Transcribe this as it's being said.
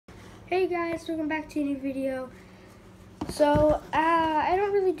Hey guys, welcome back to a new video. So I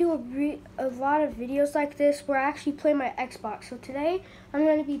don't really do a lot of videos like this where I actually play my Xbox. So today I'm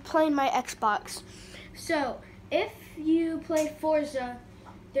going to be playing my Xbox. So if you play Forza,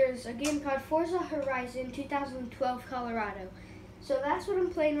 there's a game called Forza Horizon 2012 Colorado. So that's what I'm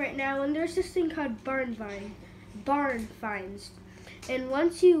playing right now, and there's this thing called barn finds. And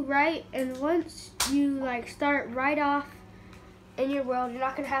once you start right off in your world, you're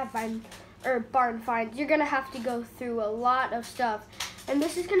not gonna have barn finds. You're gonna have to go through a lot of stuff. And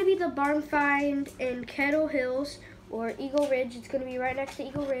this is gonna be the barn find in Kettle Hills or Eagle Ridge. It's gonna be right next to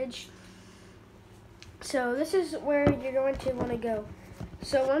Eagle Ridge. So this is where you're going to want to go.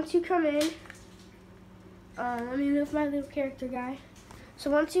 So once you come in, let me move my little character guy.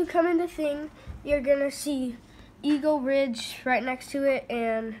 So once you come in the thing, you're gonna see Eagle Ridge right next to it,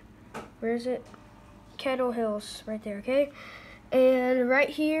 and where is it? Kettle Hills right there, okay? And right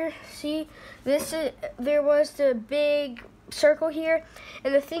here, see, there was the big circle here,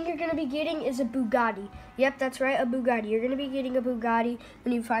 and the thing you're gonna be getting is a Bugatti. Yep, that's right, a Bugatti. You're gonna be getting a Bugatti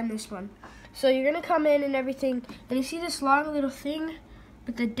when you find this one. So you're gonna come in and everything, and you see this long little thing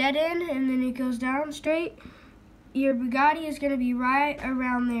with the dead end, and then it goes down straight. Your Bugatti is gonna be right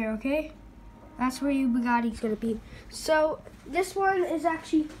around there, okay? That's where your Bugatti is gonna be. So this one is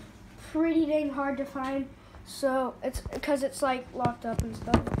actually pretty dang hard to find. So it's because it's like locked up and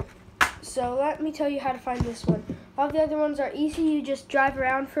stuff. So let me tell you how to find this one. All the other ones are easy. You just drive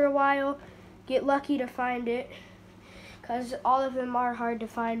around for a while, get lucky to find it, because all of them are hard to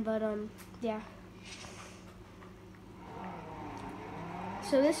find, but yeah.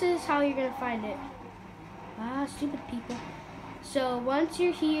 So this is how you're gonna find it. Stupid people. So once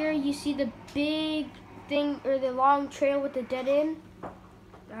you're here, you see the big thing, or the long trail with the dead end.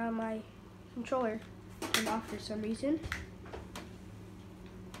 My controller turned off for some reason.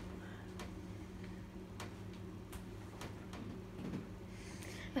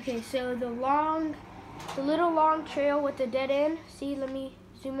 Okay, so the little long trail with the dead end. See, let me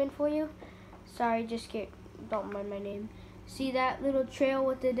zoom in for you. Sorry, don't mind my name. See that little trail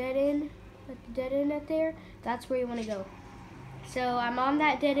with the dead end? At there? That's where you want to go. So I'm on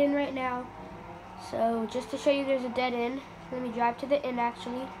that dead end right now. So just to show you there's a dead end, let me drive to the end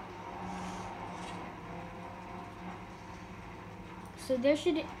actually. So there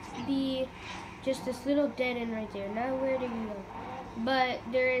should be just this little dead end right there. Nowhere to go. But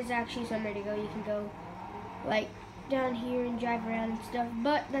there is actually somewhere to go. You can go like down here and drive around and stuff.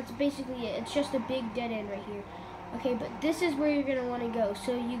 But that's basically it. It's just a big dead end right here. Okay, but this is where you're going to want to go.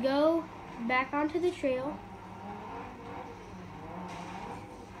 So you go back onto the trail.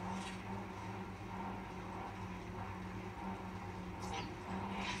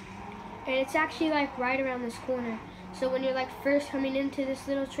 And it's actually like right around this corner. So when you're like first coming into this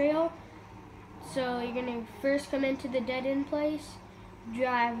little trail, so you're gonna first come into the dead end place,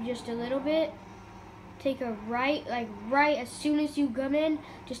 drive just a little bit, take a right, like right as soon as you come in,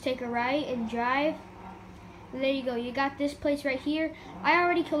 just take a right and drive. And there you go, you got this place right here. I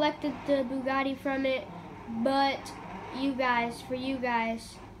already collected the Bugatti from it, but for you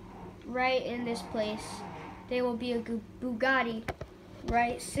guys, right in this place, there will be a Bugatti,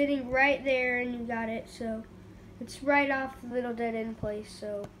 right, sitting right there, and you got it. So it's right off the little dead end place.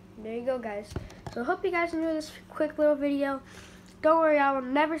 So there you go, guys. So hope you guys enjoy this quick little video. Don't worry, I will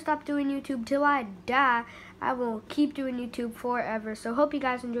never stop doing YouTube till I die. I will keep doing YouTube forever. So hope you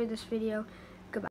guys enjoyed this video.